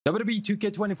WWE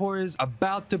 2K24 is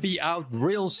about to be out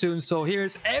real soon, so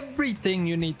here's everything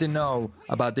you need to know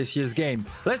about this year's game.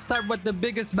 Let's start with the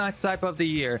biggest match type of the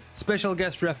year, special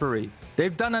guest referee.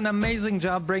 They've done an amazing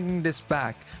job bringing this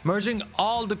back, merging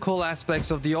all the cool aspects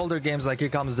of the older games like Here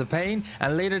Comes the Pain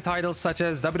and later titles such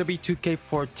as WWE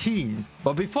 2K14.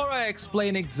 But before I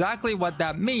explain exactly what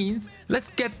that means, let's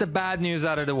get the bad news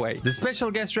out of the way. The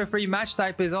special guest referee match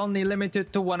type is only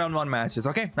limited to one-on-one matches,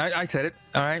 okay? I said it,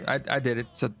 alright? I did it.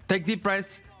 So take deep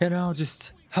breaths,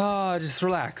 just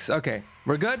relax. Okay,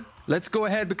 we're good? Let's go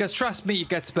ahead because trust me, it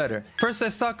gets better. First,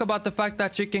 let's talk about the fact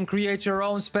that you can create your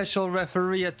own special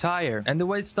referee attire. And the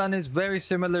way it's done is very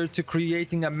similar to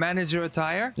creating a manager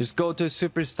attire. Just go to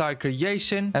Superstar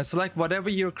Creation and select whatever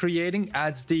you're creating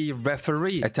as the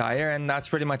referee attire, and that's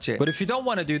pretty much it. But if you don't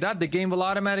want to do that, the game will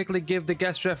automatically give the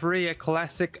guest referee a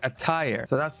classic attire.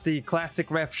 So that's the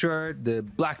classic ref shirt, the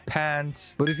black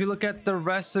pants. But if you look at the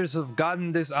wrestlers who've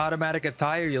gotten this automatic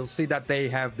attire, you'll see that they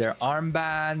have their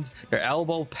armbands, their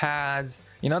elbow pads.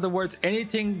 In other words,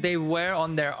 anything they wear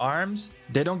on their arms,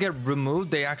 they don't get removed,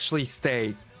 they actually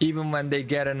stay, even when they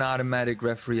get an automatic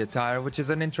referee attire, which is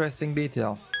an interesting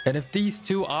detail. And if these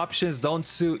two options don't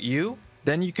suit you,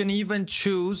 then you can even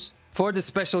choose for the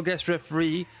special guest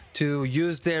referee to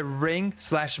use their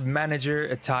ring/manager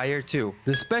attire too.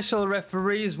 The special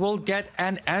referees will get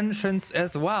an entrance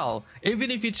as well,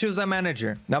 even if you choose a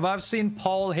manager. Now, I've seen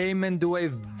Paul Heyman do a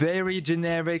very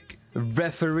generic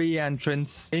referee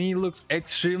entrance, and he looks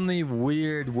extremely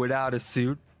weird without a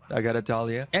suit, I gotta tell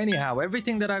you. Anyhow,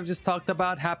 everything that I've just talked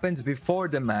about happens before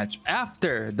the match.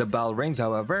 After the bell rings,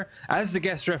 however, as the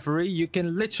guest referee, you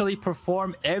can literally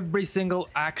perform every single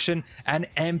action an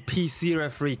NPC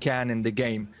referee can in the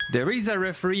game. There is a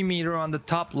referee meter on the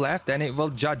top left, and it will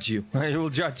judge you. It will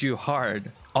judge you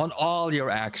hard on all your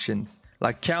actions,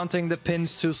 like counting the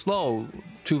pins too slow,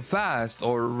 too fast,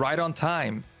 or right on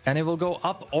time. And it will go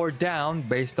up or down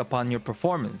based upon your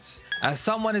performance. As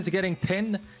someone is getting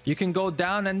pinned, you can go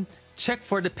down and check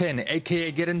for the pin,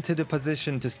 aka get into the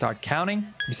position to start counting.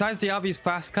 Besides the obvious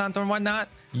fast count and whatnot,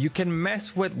 you can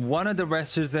mess with one of the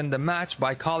wrestlers in the match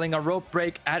by calling a rope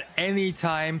break at any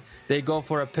time they go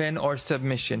for a pin or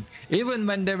submission, even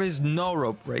when there is no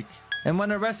rope break. And when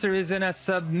a wrestler is in a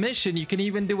submission, you can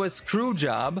even do a screw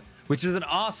job, which is an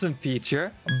awesome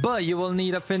feature, but you will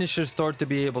need a finisher store to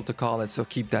be able to call it, so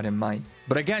keep that in mind.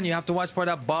 But again, you have to watch for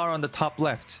that bar on the top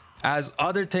left, as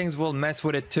other things will mess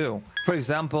with it too. For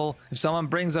example, if someone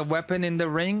brings a weapon in the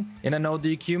ring in an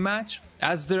ODQ match,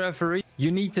 as the referee,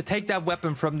 you need to take that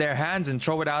weapon from their hands and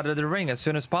throw it out of the ring as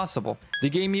soon as possible. The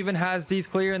game even has these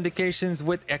clear indications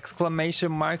with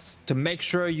exclamation marks to make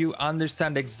sure you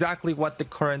understand exactly what the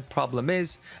current problem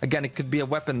is. Again, it could be a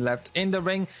weapon left in the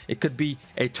ring, it could be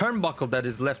a turnbuckle that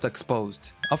is left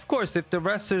exposed. Of course, if the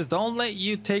wrestlers don't let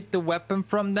you take the weapon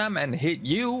from them and hit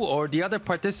you or the other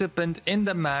participant in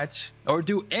the match, or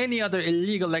do any other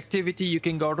illegal activity, you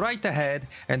can go right ahead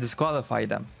and disqualify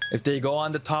them. If they go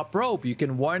on the top rope, you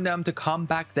can warn them to come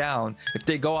back down. If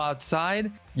they go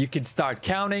outside, you can start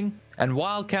counting. And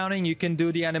while counting, you can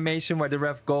do the animation where the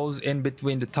ref goes in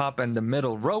between the top and the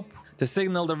middle rope to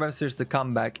signal the wrestlers to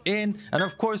come back in. And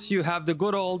of course, you have the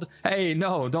good old, hey,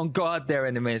 no, don't go out there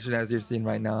animation as you're seeing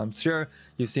right now. I'm sure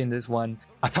you've seen this one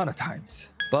a ton of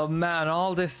times. But man,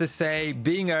 all this to say,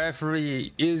 being a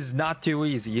referee is not too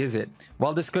easy, is it?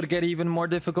 Well, this could get even more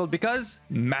difficult because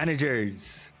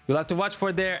managers. You'll have to watch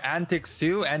for their antics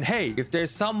too. And hey, if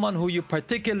there's someone who you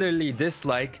particularly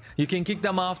dislike, you can kick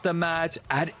them off the match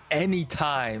at any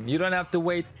time. You don't have to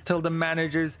wait till the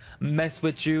managers mess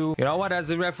with you. You know what? As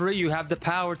a referee, you have the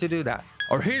power to do that.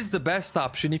 Or here's the best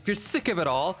option. If you're sick of it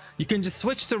all, you can just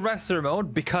switch to wrestler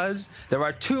mode, because there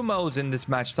are two modes in this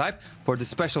match type for the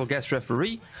special guest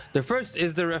referee. The first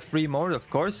is the referee mode, of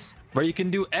course, where you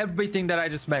can do everything that I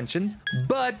just mentioned.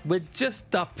 But with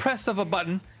just the press of a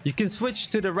button, you can switch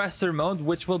to the wrestler mode,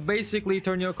 which will basically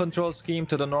turn your control scheme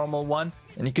to the normal one.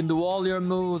 And you can do all your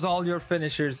moves, all your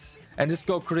finishers, and just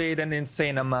go create an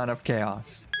insane amount of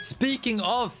chaos. Speaking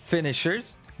of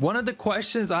finishers, one of the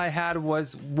questions I had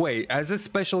was, wait, as a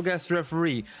special guest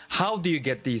referee, how do you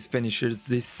get these finishers,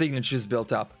 these signatures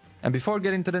built up? And before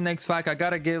getting to the next fact, I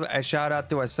gotta give a shout out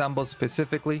to Assemble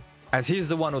specifically, as he's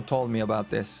the one who told me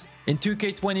about this. In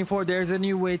 2K24, there's a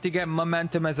new way to get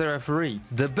momentum as a referee.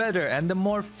 The better and the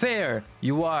more fair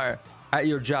you are at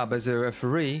your job as a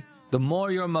referee, the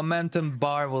more your momentum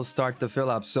bar will start to fill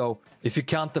up. So if you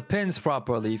count the pins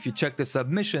properly, if you check the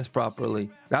submissions properly,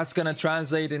 that's gonna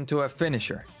translate into a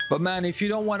finisher. But man, if you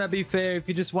don't want to be fair, if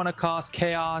you just want to cause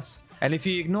chaos And if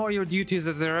you ignore your duties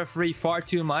as a referee far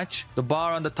too much, the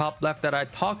bar on the top left that I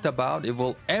talked about, it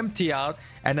will empty out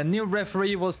and a new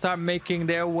referee will start making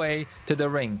their way to the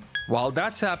ring. While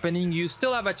that's happening, you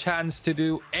still have a chance to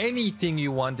do anything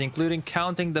you want, including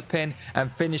counting the pin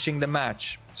and finishing the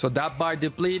match. So that bar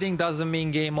depleting doesn't mean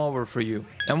game over for you.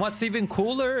 And what's even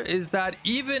cooler is that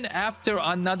even after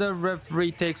another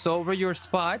referee takes over your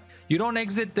spot, you don't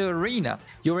exit the arena.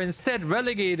 You're instead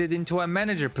relegated into a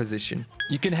manager position.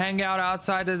 You can hang out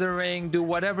outside of the ring, do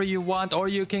whatever you want, or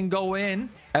you can go in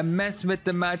and mess with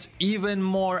the match even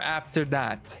more after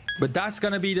that. But that's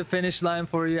gonna be the finish line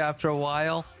for you after a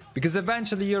while, because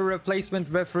eventually your replacement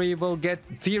referee will get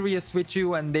furious with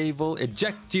you and they will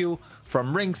eject you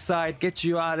from ringside, get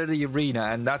you out of the arena,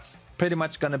 and that's pretty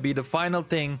much gonna be the final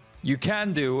thing you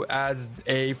can do as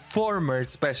a former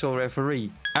special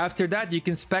referee. After that, you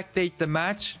can spectate the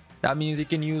match. That means you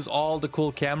can use all the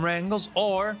cool camera angles,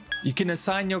 or you can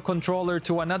assign your controller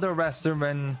to another wrestler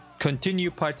and continue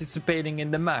participating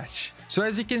in the match. So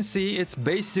as you can see, it's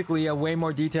basically a way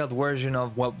more detailed version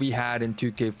of what we had in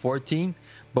 2K14.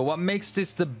 But what makes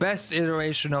this the best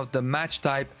iteration of the match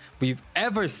type we've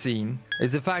ever seen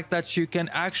is the fact that you can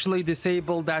actually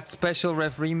disable that special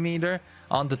referee meter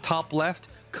on the top left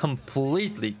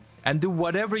completely and do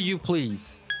whatever you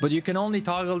please. But you can only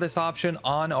toggle this option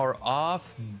on or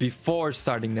off before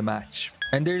starting the match.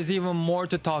 And there's even more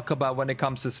to talk about when it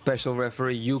comes to special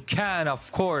referee. You can, of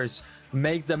course,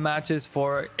 make the matches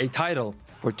for a title,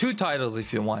 for 2 titles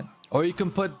if you want. Or you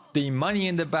can put the money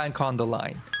in the bank on the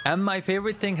line. And my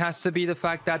favorite thing has to be the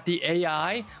fact that the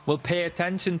AI will pay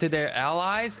attention to their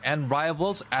allies and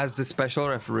rivals as the special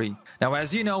referee. Now,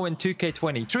 as you know, in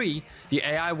 2K23, the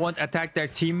AI won't attack their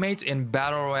teammates in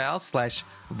Battle Royale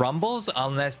 / Rumbles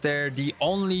unless they're the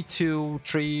only 2,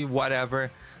 3, whatever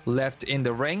left in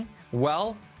the ring.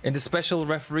 Well, in the special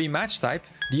referee match type,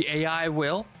 the AI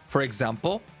will, for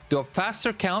example, do a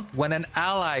faster count when an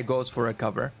ally goes for a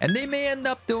cover, and they may end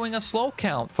up doing a slow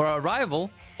count for a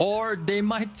rival, or they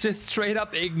might just straight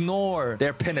up ignore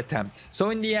their pin attempt. So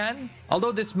in the end,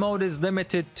 although this mode is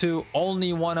limited to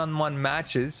only one-on-one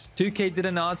matches, 2K did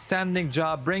an outstanding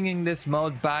job bringing this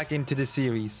mode back into the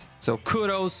series. So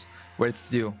kudos where it's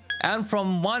due. And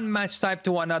from one match type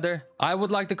to another, I would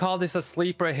like to call this a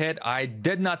sleeper hit. I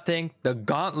did not think the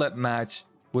gauntlet match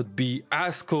would be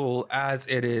as cool as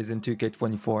it is in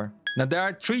 2K24. Now, there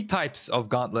are 3 types of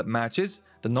gauntlet matches: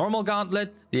 the normal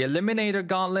gauntlet, the eliminator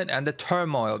gauntlet, and the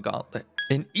turmoil gauntlet.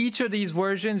 In each of these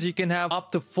versions, you can have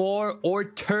up to 4 or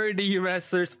 30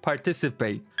 wrestlers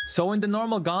participate. So in the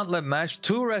normal gauntlet match,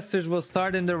 2 wrestlers will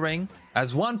start in the ring.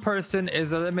 As one person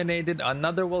is eliminated,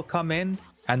 another will come in,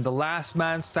 and the last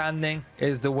man standing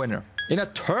is the winner. In a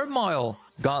turmoil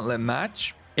gauntlet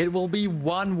match, it will be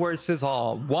 1 versus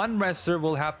all. One wrestler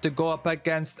will have to go up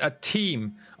against a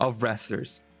team of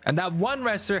wrestlers. And that one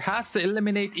wrestler has to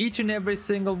eliminate each and every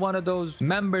single one of those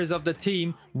members of the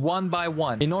team one by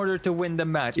one in order to win the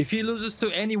match. If he loses to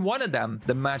any one of them,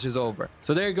 the match is over.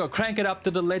 So there you go. Crank it up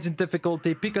to the legend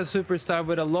difficulty. Pick a superstar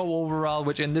with a low overall,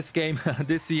 which in this game,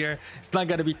 this year, it's not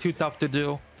going to be too tough to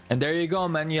do. And there you go,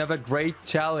 man. You have a great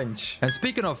challenge. And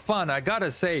speaking of fun, I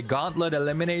gotta say, Gauntlet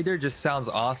Eliminator just sounds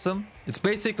awesome. It's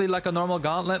basically like a normal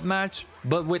gauntlet match,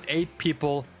 but with 8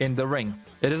 people in the ring.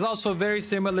 It is also very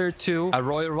similar to a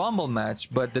Royal Rumble match,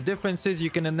 but the difference is you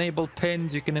can enable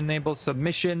pins, you can enable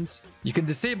submissions, you can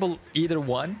disable either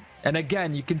one. And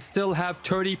again, you can still have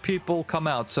 30 people come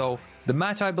out. So the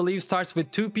match, I believe, starts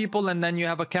with 2 people, and then you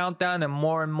have a countdown and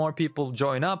more people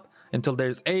join up until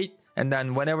there's 8. And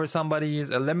then whenever somebody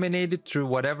is eliminated through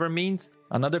whatever means,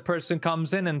 another person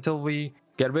comes in until we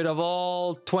get rid of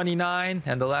all 29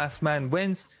 and the last man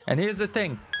wins. And here's the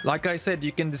thing. Like I said,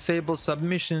 you can disable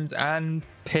submissions and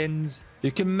pins.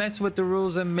 You can mess with the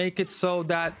rules and make it so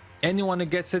that anyone who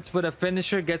gets hit with a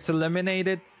finisher gets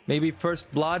eliminated. Maybe first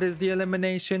blood is the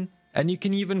elimination. And you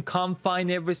can even confine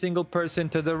every single person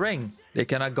to the ring. They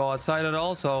cannot go outside at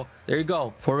all. So there you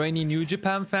go. For any New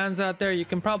Japan fans out there, you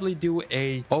can probably do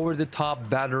a over-the-top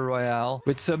battle royale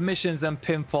with submissions and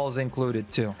pinfalls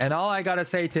included too. And all I gotta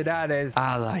say to that is,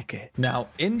 I like it. Now,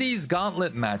 in these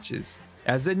gauntlet matches,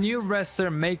 as a new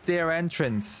wrestler make their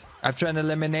entrance after an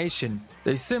elimination,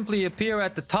 they simply appear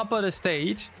at the top of the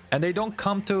stage and they don't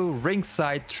come to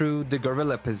ringside through the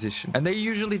gorilla position. And they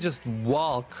usually just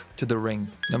walk to the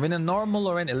ring. Now, in a normal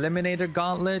or an eliminator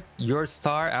gauntlet, your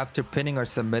star, after pinning or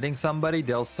submitting somebody,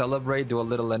 they'll celebrate, do a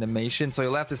little animation. So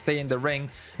you'll have to stay in the ring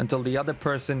until the other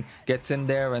person gets in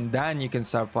there and then you can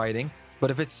start fighting.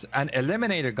 But if it's an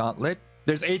eliminator gauntlet,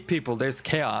 there's 8 people, there's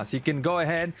chaos. You can go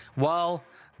ahead while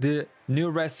the new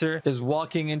wrestler is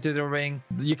walking into the ring,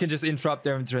 you can just interrupt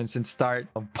their entrance and start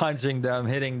punching them,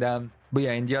 hitting them. But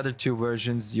yeah, in the other two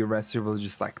versions, your wrestler will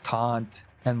just like taunt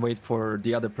and wait for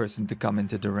the other person to come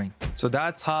into the ring. So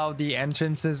that's how the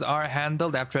entrances are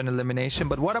handled after an elimination.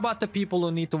 But what about the people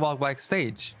who need to walk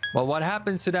backstage? Well, what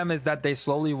happens to them is that they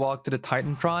slowly walk to the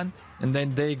Titantron and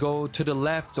then they go to the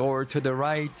left or to the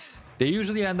right. They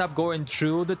usually end up going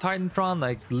through the Titantron,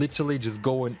 like literally just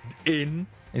going in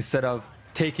instead of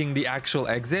taking the actual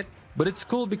exit. But it's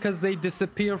cool because they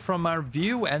disappear from our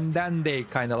view and then they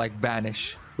kind of like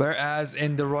vanish. Whereas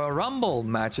in the Royal Rumble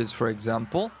matches, for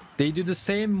example, they do the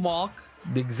same walk,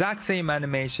 the exact same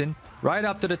animation, right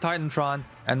up to the Titantron.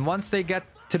 And once they get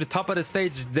to the top of the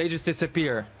stage, they just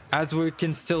disappear, as we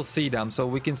can still see them. So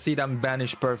we can see them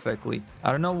vanish perfectly.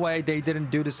 I don't know why they didn't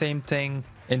do the same thing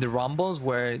in the Rumbles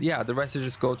where, yeah, the wrestlers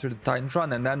just go to the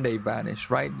Titantron and then they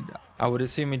vanish, right? I would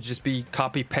assume it'd just be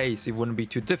copy-paste. It wouldn't be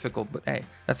too difficult. But hey,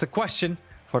 that's a question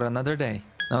for another day.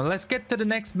 Now let's get to the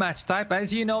next match type.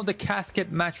 As you know, the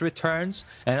casket match returns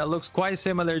and it looks quite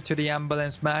similar to the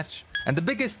ambulance match. And the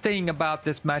biggest thing about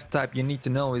this match type you need to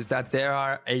know is that there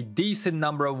are a decent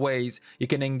number of ways you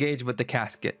can engage with the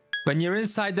casket. When you're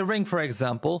inside the ring, for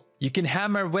example, you can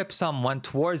hammer whip someone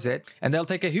towards it and they'll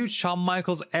take a huge Shawn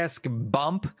Michaels-esque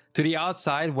bump to the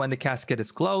outside when the casket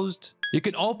is closed. You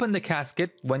can open the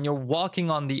casket when you're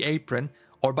walking on the apron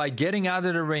or by getting out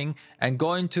of the ring and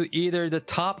going to either the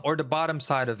top or the bottom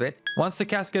side of it. Once the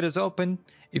casket is open,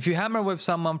 if you hammer whip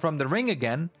someone from the ring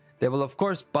again, they will of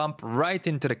course bump right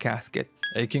into the casket.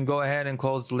 You can go ahead and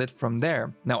close the lid from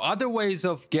there. Now, other ways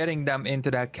of getting them into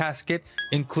that casket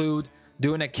include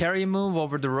doing a carry move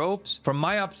over the ropes. From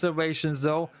my observations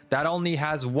though, that only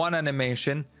has one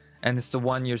animation and it's the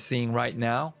one you're seeing right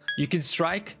now. You can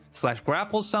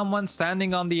strike/grapple someone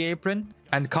standing on the apron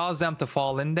and cause them to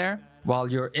fall in there while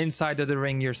you're inside of the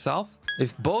ring yourself.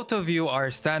 If both of you are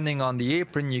standing on the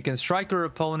apron, you can strike your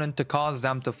opponent to cause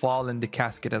them to fall in the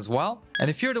casket as well. And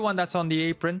if you're the one that's on the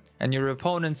apron and your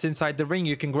opponent's inside the ring,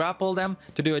 you can grapple them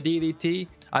to do a DDT.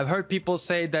 I've heard people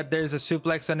say that there's a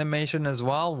suplex animation as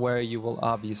well, where you will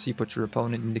obviously put your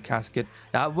opponent in the casket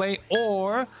that way.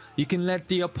 Or you can let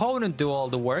the opponent do all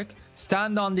the work,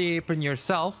 stand on the apron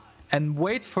yourself, and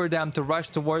wait for them to rush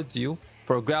towards you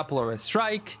for a grapple or a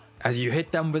strike. As you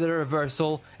hit them with a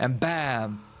reversal, and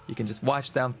bam, you can just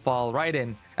watch them fall right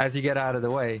in as you get out of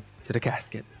the way to the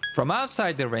casket. From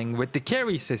outside the ring, with the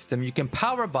carry system, you can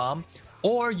powerbomb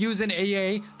or use an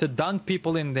AA to dunk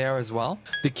people in there as well.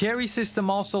 The carry system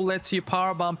also lets you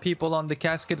powerbomb people on the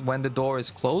casket when the door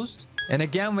is closed. And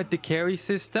again, with the carry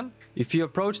system, if you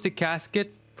approach the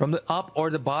casket from the up or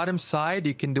the bottom side,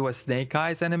 you can do a snake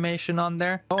eyes animation on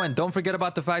there. Oh, and don't forget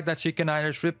about the fact that you can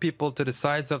either strip people to the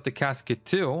sides of the casket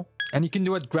too. And you can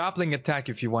do a grappling attack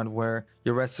if you want, where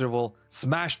your wrestler will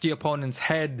smash the opponent's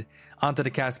head onto the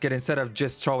casket instead of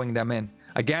just throwing them in.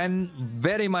 Again,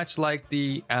 very much like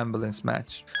the ambulance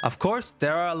match. Of course,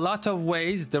 there are a lot of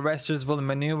ways the wrestlers will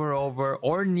maneuver over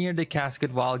or near the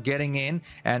casket while getting in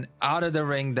and out of the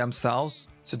ring themselves.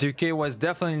 So 2K was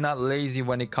definitely not lazy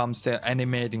when it comes to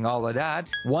animating all of that.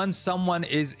 Once someone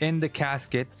is in the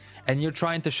casket and you're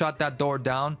trying to shut that door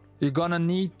down, you're gonna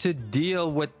need to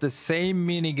deal with the same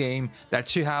minigame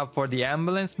that you have for the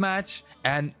ambulance match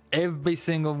and every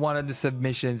single one of the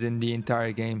submissions in the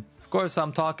entire game. Of course,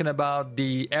 I'm talking about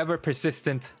the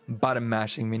ever-persistent button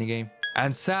mashing minigame.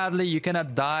 And sadly, you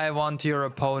cannot dive onto your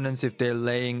opponents if they're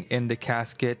laying in the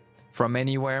casket from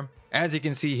anywhere. As you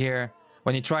can see here,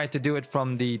 when you try to do it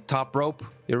from the top rope,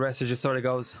 your wrestler just sort of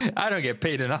goes, I don't get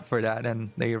paid enough for that,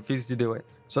 and they refuse to do it.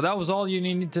 So that was all you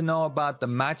needed to know about the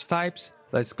match types.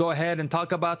 Let's go ahead and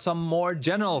talk about some more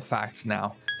general facts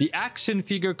now. The action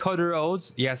figure Cody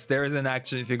Rhodes. Yes, there is an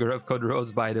action figure of Cody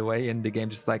Rhodes, by the way, in the game,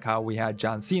 just like how we had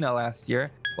John Cena last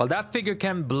year. Well, that figure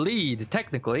can bleed,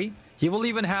 technically. He will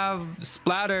even have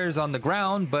splatters on the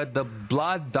ground, but the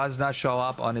blood does not show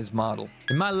up on his model.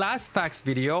 In my last facts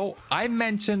video, I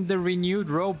mentioned the renewed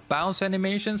rope bounce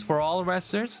animations for all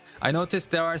wrestlers. I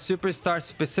noticed there are superstar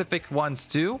specific ones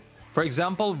too. For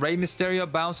example, Rey Mysterio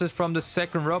bounces from the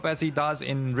second rope as he does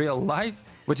in real life,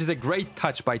 which is a great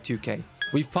touch by 2K.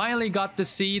 We finally got to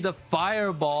see the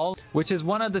Fireball, which is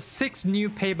one of the 6 new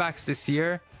paybacks this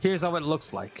year. Here's how it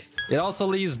looks like. It also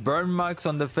leaves burn marks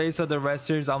on the face of the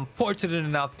wrestlers unfortunate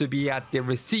enough to be at the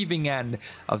receiving end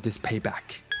of this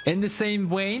payback. In the same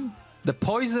vein, the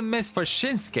Poison Mist for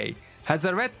Shinsuke has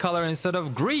a red color instead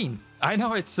of green. I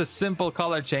know it's a simple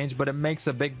color change, but it makes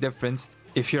a big difference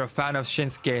if you're a fan of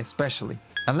Shinsuke especially.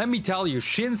 And let me tell you,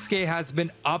 Shinsuke has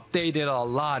been updated a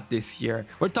lot this year.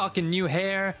 We're talking new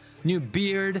hair, new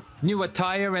beard, new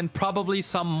attire, and probably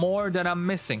some more that I'm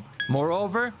missing.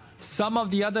 Moreover, some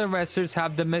of the other wrestlers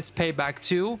have the mist payback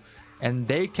too, and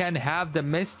they can have the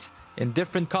mist in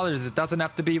different colors. It doesn't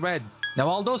have to be red. Now,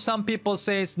 although some people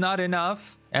say it's not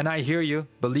enough, and I hear you,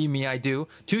 believe me, I do,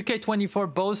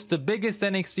 2K24 boasts the biggest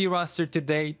NXT roster to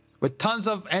date, with tons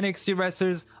of NXT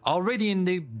wrestlers already in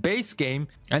the base game,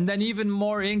 and then even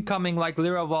more incoming like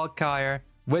Lyra Valkyrie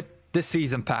with the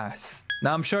Season Pass.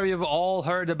 Now, I'm sure you've all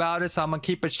heard about it, so I'm gonna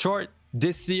keep it short.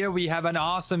 This year, we have an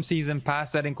awesome Season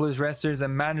Pass that includes wrestlers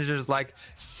and managers like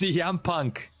CM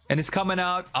Punk. And it's coming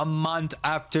out a month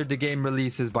after the game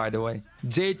releases, by the way.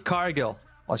 Jade Cargill.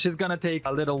 Well, she's gonna take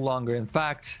a little longer. In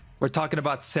fact, we're talking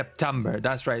about September.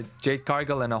 That's right. Jade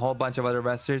Cargill and a whole bunch of other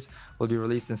wrestlers will be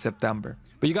released in September.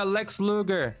 But you got Lex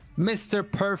Luger, Mr.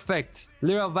 Perfect,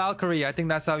 Lyra Valkyrie. I think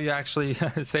that's how you actually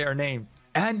say her name.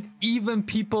 And even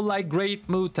people like Great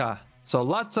Muta. So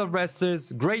lots of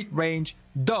wrestlers, great range,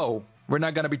 though we're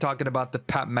not going to be talking about the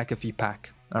Pat McAfee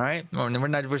pack. All right, we're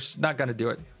not going to do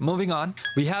it. Moving on,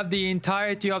 we have the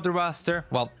entirety of the roster,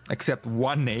 well, except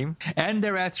one name, and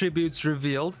their attributes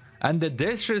revealed. And the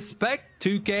disrespect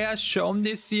 2K has shown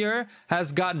this year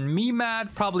has gotten me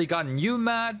mad, probably gotten you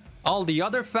mad, all the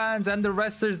other fans and the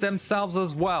wrestlers themselves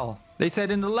as well. They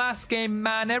said in the last game,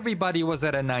 man, everybody was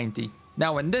at a 90.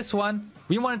 Now in this one,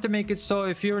 we wanted to make it so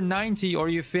if you're 90 or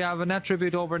if you have an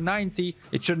attribute over 90,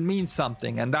 it should mean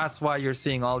something. And that's why you're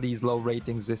seeing all these low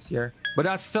ratings this year. But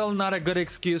that's still not a good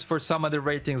excuse for some of the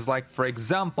ratings, like, for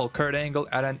example, Kurt Angle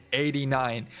at an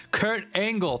 89. Kurt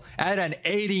Angle at an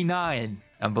 89.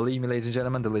 And believe me, ladies and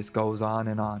gentlemen, the list goes on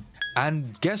and on.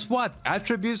 And guess what?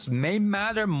 Attributes may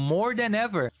matter more than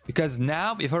ever, because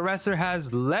now if a wrestler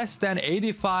has less than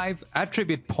 85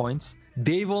 attribute points,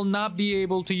 they will not be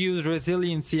able to use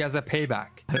resiliency as a payback.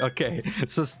 Okay,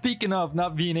 so speaking of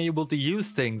not being able to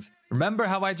use things, remember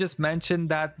how I just mentioned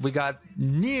that we got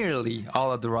nearly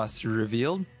all of the roster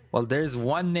revealed? Well, there's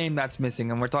one name that's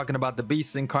missing, and we're talking about the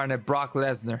Beast Incarnate Brock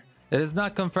Lesnar. It is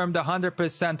not confirmed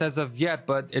 100% as of yet,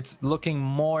 but it's looking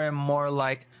more and more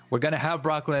like we're gonna have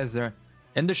Brock Lesnar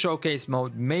in the showcase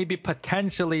mode, maybe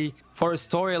potentially for a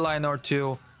storyline or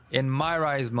two in My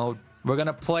Rise mode. We're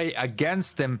gonna play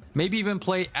against him, maybe even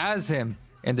play as him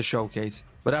in the showcase,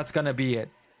 but that's gonna be it.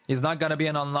 He's not gonna be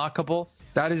an unlockable.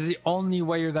 That is the only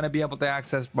way you're gonna be able to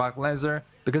access Brock Lesnar,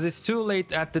 because it's too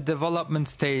late at the development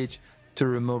stage to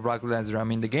remove Brock Lesnar. I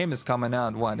mean, the game is coming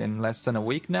out, what, in less than a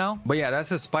week now? But yeah,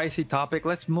 that's a spicy topic.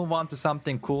 Let's move on to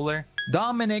something cooler.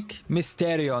 Dominic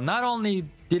Mysterio. Not only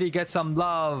did he get some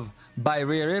love by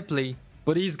Rhea Ripley,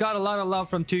 but he's got a lot of love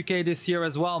from 2K this year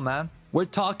as well, man. We're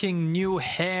talking new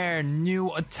hair,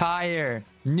 new attire,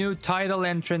 new title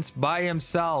entrance by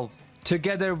himself,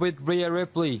 together with Rhea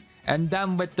Ripley, and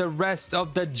then with the rest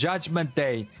of the Judgment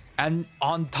Day. And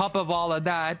on top of all of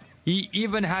that, he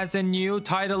even has a new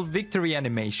title victory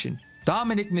animation.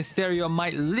 Dominic Mysterio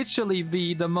might literally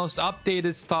be the most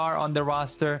updated star on the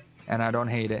roster, and I don't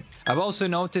hate it. I've also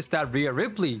noticed that Rhea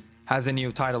Ripley has a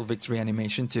new title victory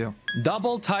animation too.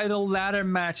 Double title ladder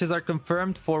matches are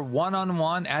confirmed for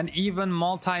one-on-one and even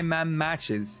multi-man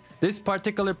matches. This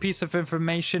particular piece of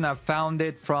information, I found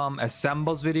it from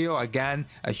Assemble's video. Again,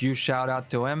 a huge shout out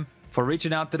to him for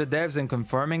reaching out to the devs and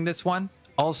confirming this one.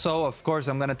 Also, of course,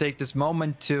 I'm gonna take this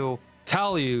moment to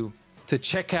tell you to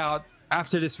check out,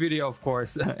 after this video, of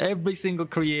course, every single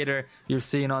creator you're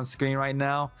seeing on screen right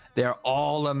now. They're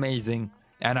all amazing.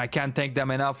 And I can't thank them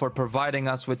enough for providing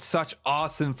us with such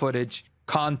awesome footage,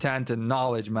 content, and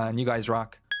knowledge, man. You guys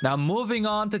rock. Now, moving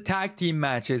on to tag team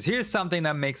matches. Here's something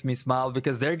that makes me smile,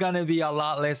 because they're gonna be a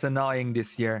lot less annoying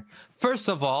this year. First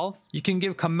of all, you can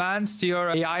give commands to your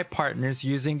AI partners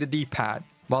using the D-pad,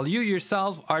 while you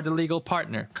yourself are the legal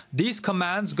partner. These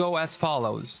commands go as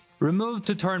follows. Remove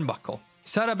the turnbuckle.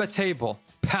 Set up a table.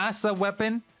 Pass a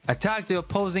weapon. Attack the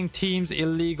opposing team's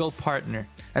illegal partner.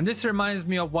 And this reminds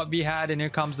me of what we had in Here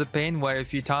Comes the Pain, where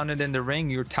if you taunted in the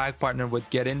ring, your tag partner would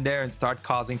get in there and start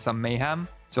causing some mayhem.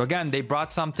 So again, they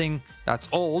brought something that's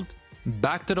old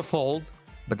back to the fold,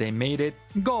 but they made it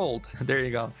gold. There you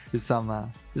go. There's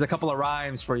a couple of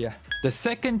rhymes for you. The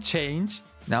second change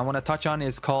now I want to touch on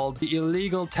is called the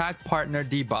illegal tag partner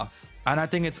debuff. And I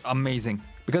think it's amazing,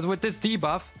 because with this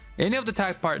debuff, any of the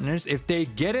tag partners, if they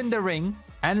get in the ring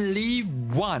and leave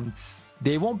once,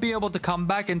 they won't be able to come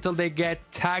back until they get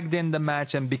tagged in the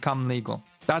match and become legal.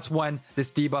 That's when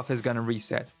this debuff is going to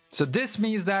reset. So this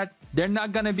means that they're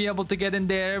not going to be able to get in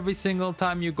there every single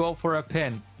time you go for a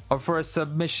pin or for a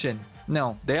submission.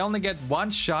 No, they only get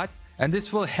one shot, and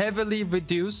this will heavily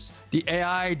reduce the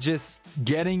AI just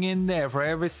getting in there for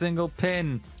every single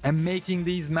pin and making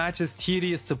these matches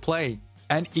tedious to play.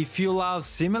 And if you allow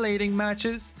simulating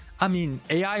matches, I mean,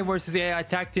 AI versus AI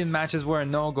tag team matches were a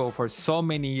no-go for so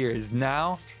many years.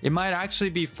 Now, it might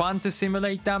actually be fun to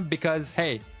simulate them because,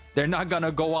 hey, they're not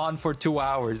gonna go on for 2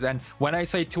 hours. And when I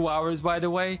say 2 hours, by the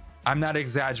way, I'm not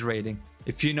exaggerating.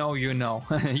 If you know, you know.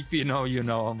 If you know, you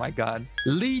know. Oh my god.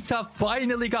 Lita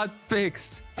finally got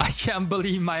fixed. I can't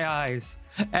believe my eyes.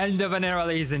 End of an era,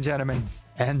 ladies and gentlemen.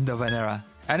 End of an era.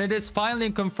 And it is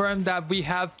finally confirmed that we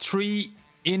have 3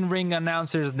 in-ring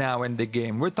announcers now in the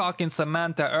game. We're talking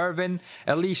Samantha Irvin,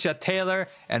 Alicia Taylor,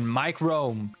 and Mike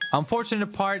Rome.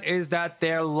 Unfortunate part is that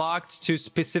they're locked to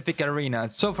specific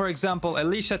arenas. So for example,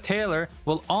 Alicia Taylor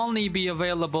will only be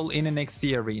available in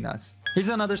NXT arenas. Here's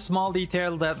another small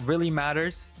detail that really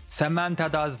matters. Samantha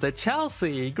does the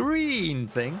Chelsea green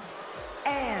thing.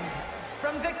 And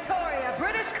from Victoria,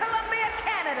 British Columbia,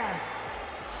 Canada,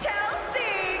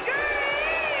 Chelsea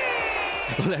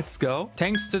Green! Let's go.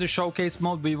 Thanks to the showcase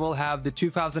mode, we will have the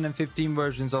 2015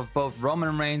 versions of both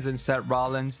Roman Reigns and Seth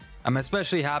Rollins. I'm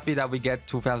especially happy that we get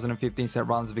 2015 Seth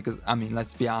Rollins because, I mean,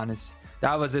 let's be honest.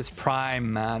 That was his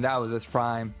prime, man. That was his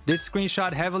prime. This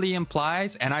screenshot heavily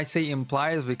implies, and I say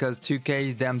implies because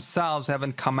 2K themselves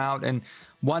haven't come out and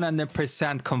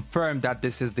 100% confirmed that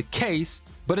this is the case,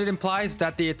 but it implies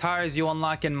that the attires you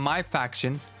unlock in my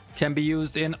faction can be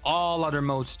used in all other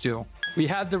modes too. We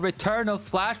have the return of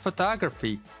flash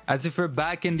photography, as if we're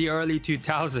back in the early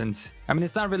 2000s. I mean,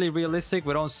 it's not really realistic,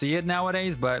 we don't see it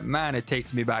nowadays, but man, it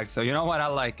takes me back. So you know what, I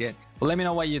like it. But let me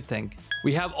know what you think.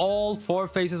 We have all 4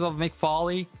 faces of Mick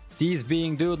Foley, these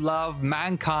being Dude Love,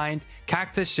 Mankind,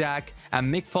 Cactus Jack,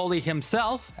 and Mick Foley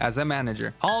himself as a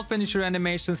manager. All finisher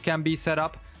animations can be set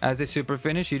up as a super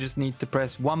finish. You just need to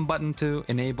press one button to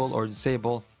enable or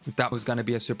disable if that was going to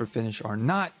be a super finish or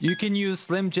not. You can use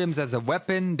Slim Jims as a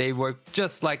weapon. They work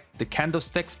just like the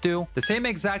candlesticks do. The same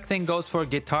exact thing goes for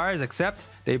guitars, except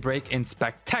they break in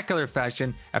spectacular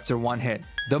fashion after one hit.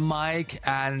 The mic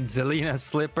and Zelina's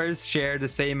slippers share the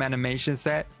same animation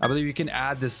set. I believe you can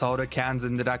add the soda cans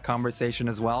into that conversation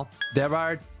as well. There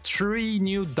are 3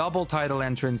 new double title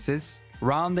entrances,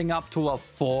 rounding up to a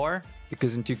 4.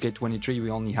 Because in 2K23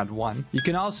 we only had 1. You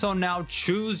can also now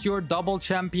choose your double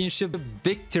championship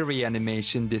victory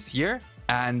animation this year,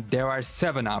 and there are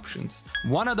 7 options.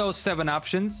 One of those 7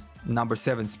 options, number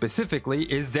 7 specifically,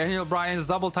 is Daniel Bryan's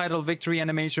double title victory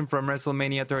animation from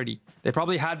WrestleMania 30. They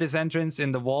probably had this entrance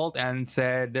in the vault and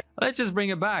said, let's just bring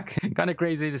it back. Kind of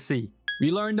crazy to see.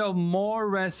 We learned of more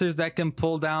wrestlers that can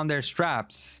pull down their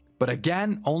straps, but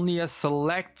again, only a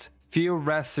select few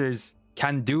wrestlers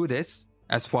can do this,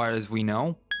 as far as we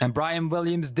know. And Brian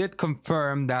Williams did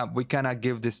confirm that we cannot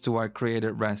give this to our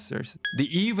created wrestlers. The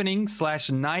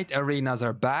evening/night arenas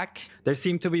are back. There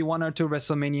seem to be 1 or 2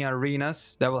 WrestleMania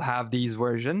arenas that will have these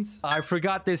versions. I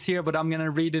forgot this here, but I'm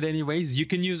gonna read it anyways. You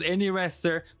can use any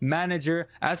wrestler, manager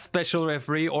as special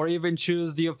referee, or even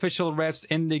choose the official refs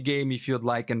in the game if you'd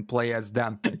like and play as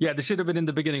them. Yeah, this should have been in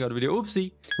the beginning of the video.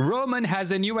 Oopsie. Roman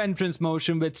has a new entrance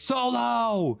motion with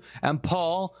Solo and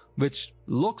Paul, which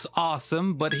looks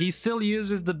awesome, but he still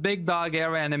uses the Big Dog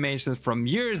era animations from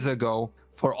years ago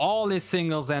for all his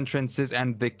singles entrances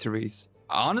and victories.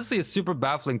 Honestly, it's super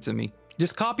baffling to me.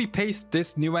 Just copy paste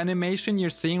this new animation you're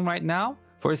seeing right now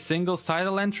for his singles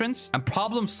title entrance and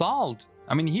problem solved.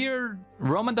 I mean, here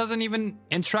Roman doesn't even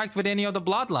interact with any of the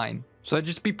bloodline, so it'd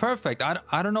just be perfect.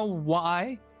 I don't know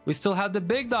why we still have the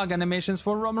Big Dog animations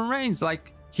for Roman Reigns.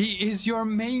 Like, he is your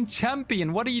main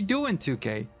champion. What are you doing,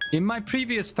 2K? In my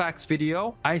previous facts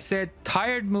video, I said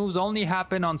tired moves only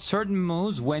happen on certain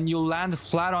moves when you land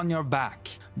flat on your back.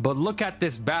 But look at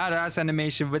this badass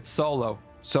animation with Solo.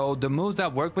 So the moves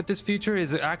that work with this feature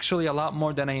is actually a lot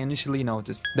more than I initially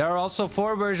noticed. There are also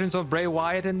 4 versions of Bray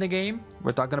Wyatt in the game.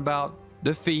 We're talking about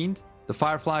The Fiend, the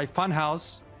Firefly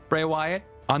Funhouse, Bray Wyatt,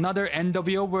 another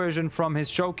NWO version from his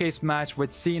showcase match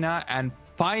with Cena, and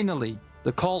finally,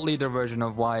 the cult leader version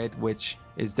of Wyatt, which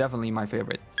is definitely my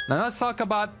favorite. Now let's talk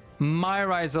about My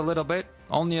Rise a little bit,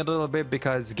 only a little bit,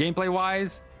 because gameplay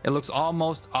wise, it looks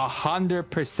almost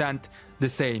 100% the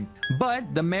same.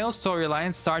 But the male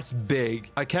storyline starts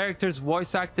big. Our character's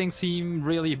voice acting seem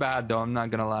really bad though, I'm not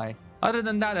gonna lie. Other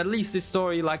than that, at least the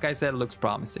story, like I said, looks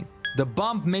promising. The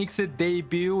bump makes its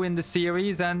debut in the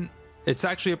series, and it's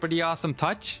actually a pretty awesome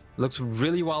touch. Looks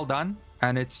really well done,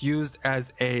 and it's used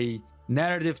as a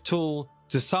narrative tool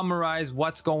to summarize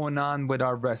what's going on with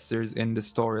our wrestlers in the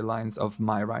storylines of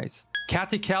My Rise.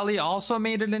 Cathy Kelly also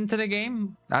made it into the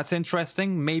game. That's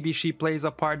interesting. Maybe she plays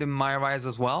a part in My Rise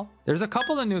as well. There's a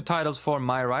couple of new titles for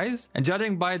My Rise, and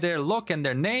judging by their look and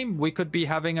their name, we could be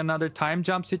having another time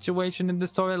jump situation in the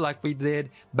story like we did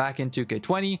back in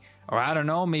 2K20, or I don't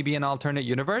know, maybe an alternate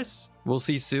universe. We'll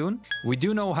see soon. We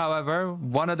do know, however,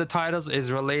 one of the titles is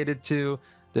related to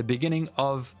the beginning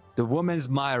of the women's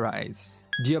My Rise.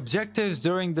 The objectives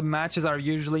during the matches are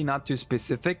usually not too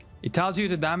specific. It tells you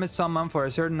to damage someone for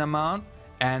a certain amount,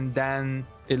 and then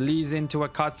it leads into a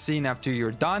cutscene after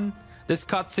you're done. This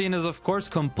cutscene is of course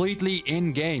completely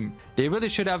in-game. They really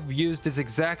should have used this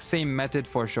exact same method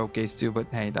for Showcase 2, but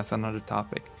hey, that's another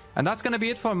topic. And that's gonna be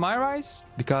it for My Rise,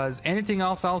 because anything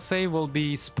else I'll say will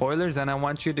be spoilers, and I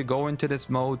want you to go into this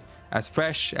mode as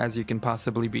fresh as you can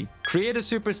possibly be. Create a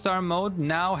Superstar mode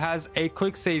now has a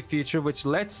quick save feature which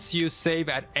lets you save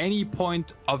at any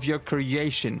point of your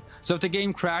creation. So if the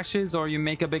game crashes or you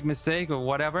make a big mistake or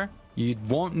whatever, you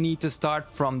won't need to start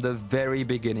from the very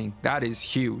beginning. That is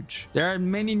huge. There are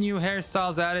many new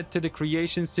hairstyles added to the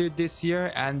creation suit this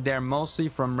year, and they're mostly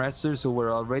from wrestlers who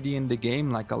were already in the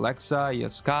game, like Alexa, Io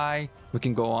Sky. We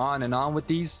can go on and on with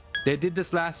these. They did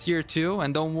this last year too,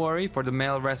 and don't worry, for the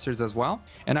male wrestlers as well.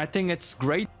 And I think it's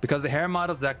great because the hair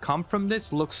models that come from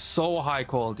this look so high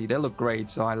quality. They look great,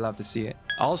 so I love to see it.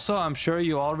 Also, I'm sure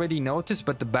you already noticed,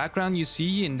 but the background you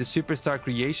see in the Superstar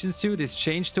creation suit is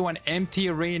changed to an empty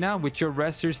arena with your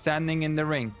wrestlers standing in the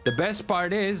ring. The best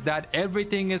part is that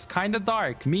everything is kind of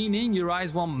dark, meaning your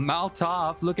eyes won't melt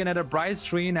off looking at a bright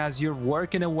screen as you're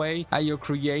working away at your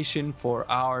creation for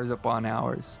hours upon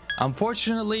hours.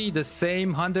 Unfortunately, the same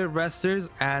 100 wrestlers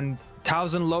and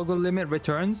 1000 logo limit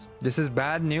returns. This is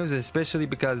bad news, especially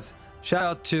because shout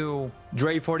out to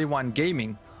Dre41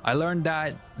 Gaming. I learned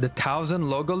that the 1000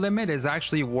 logo limit is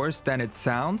actually worse than it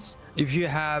sounds. If you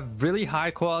have really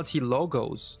high quality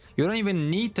logos, you don't even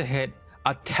need to hit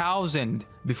 1000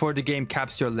 before the game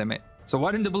caps your limit. So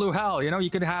what in the blue hell, you know,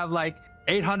 you could have like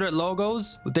 800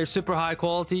 logos with their super high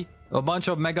quality, a bunch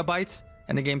of megabytes,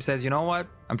 and the game says, you know what,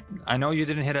 I know you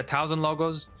didn't hit 1000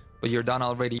 logos, but you're done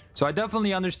already. So I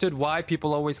definitely understood why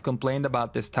people always complained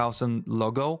about this 1000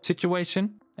 logo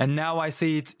situation. And now I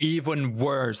see it's even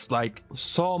worse, like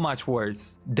so much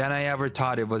worse than I ever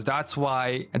thought it was. That's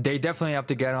why they definitely have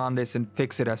to get on this and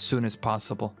fix it as soon as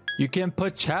possible. You can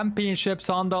put championships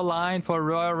on the line for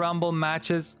Royal Rumble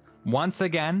matches once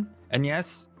again. And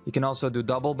yes, you can also do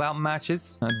double bout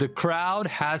matches. The crowd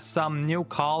has some new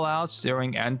call outs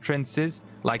during entrances.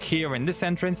 Like here in this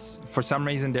entrance, for some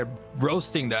reason they're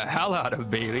roasting the hell out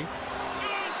of Bayley.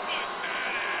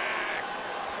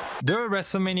 The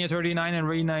WrestleMania 39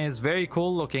 arena is very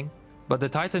cool looking, but the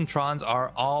Titantrons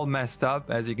are all messed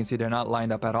up. As you can see, they're not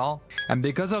lined up at all. And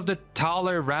because of the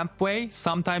taller rampway,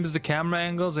 sometimes the camera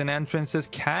angles in entrances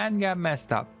can get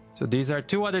messed up. So these are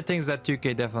two other things that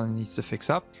 2K definitely needs to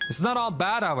fix up. It's not all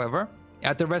bad, however.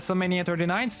 At the WrestleMania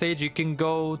 39 stage, you can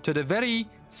go to the very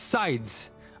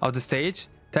sides of the stage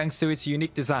thanks to its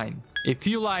unique design. If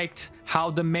you liked how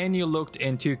the menu looked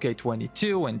in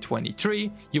 2K22 and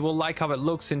 23, you will like how it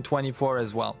looks in 24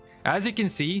 as well. As you can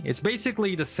see, it's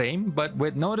basically the same, but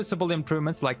with noticeable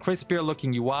improvements like crispier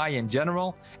looking UI in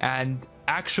general and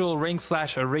actual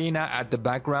ring/arena at the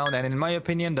background. And in my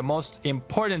opinion, the most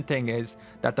important thing is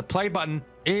that the play button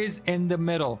is in the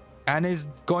middle and is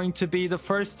going to be the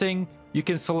first thing you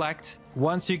can select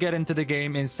once you get into the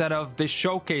game instead of the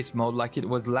showcase mode like it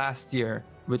was last year,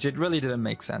 which it really didn't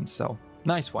make sense. So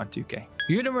nice one, 2K.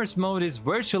 Universe mode is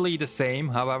virtually the same.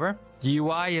 However, the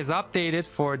UI is updated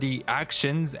for the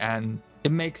actions and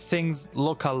it makes things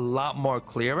look a lot more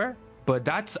clearer, but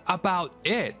that's about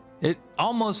it. It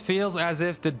almost feels as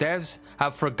if the devs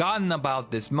have forgotten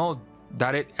about this mode,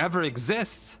 that it ever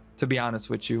exists, to be honest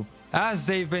with you, as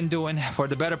they've been doing for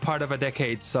the better part of a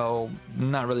decade. So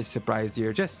not really surprised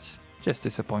here, just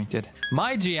disappointed.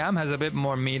 My GM has a bit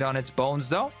more meat on its bones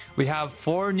though. We have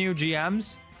 4 new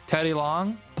GMs: Teddy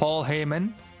Long, Paul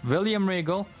Heyman, William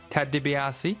Regal, Ted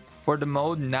DiBiase for the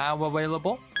mode now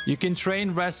available. You can train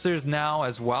wrestlers now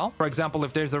as well. For example,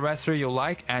 if there's a wrestler you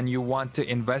like and you want to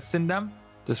invest in them,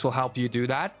 this will help you do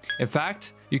that. In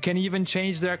fact, you can even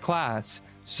change their class.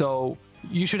 So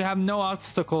you should have no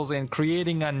obstacles in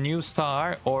creating a new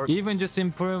star or even just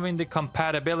improving the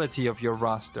compatibility of your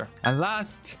roster. And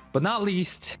last but not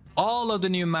least, all of the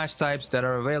new match types that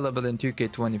are available in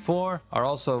 2K24 are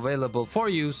also available for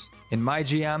use in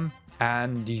MyGM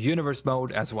and universe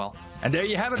mode as well. And there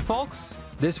you have it, folks.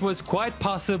 This was quite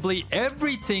possibly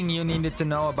everything you needed to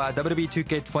know about WWE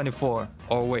 2K24.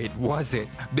 Or wait, was it?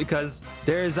 Because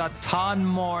there's a ton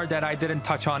more that I didn't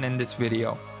touch on in this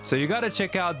video. So you gotta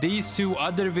check out these two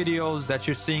other videos that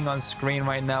you're seeing on screen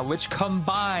right now, which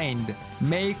combined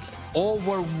make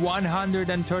over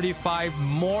 135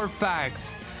 more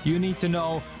facts you need to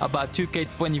know about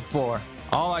 2K24.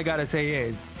 All I gotta say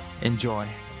is enjoy,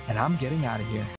 and I'm getting out of here.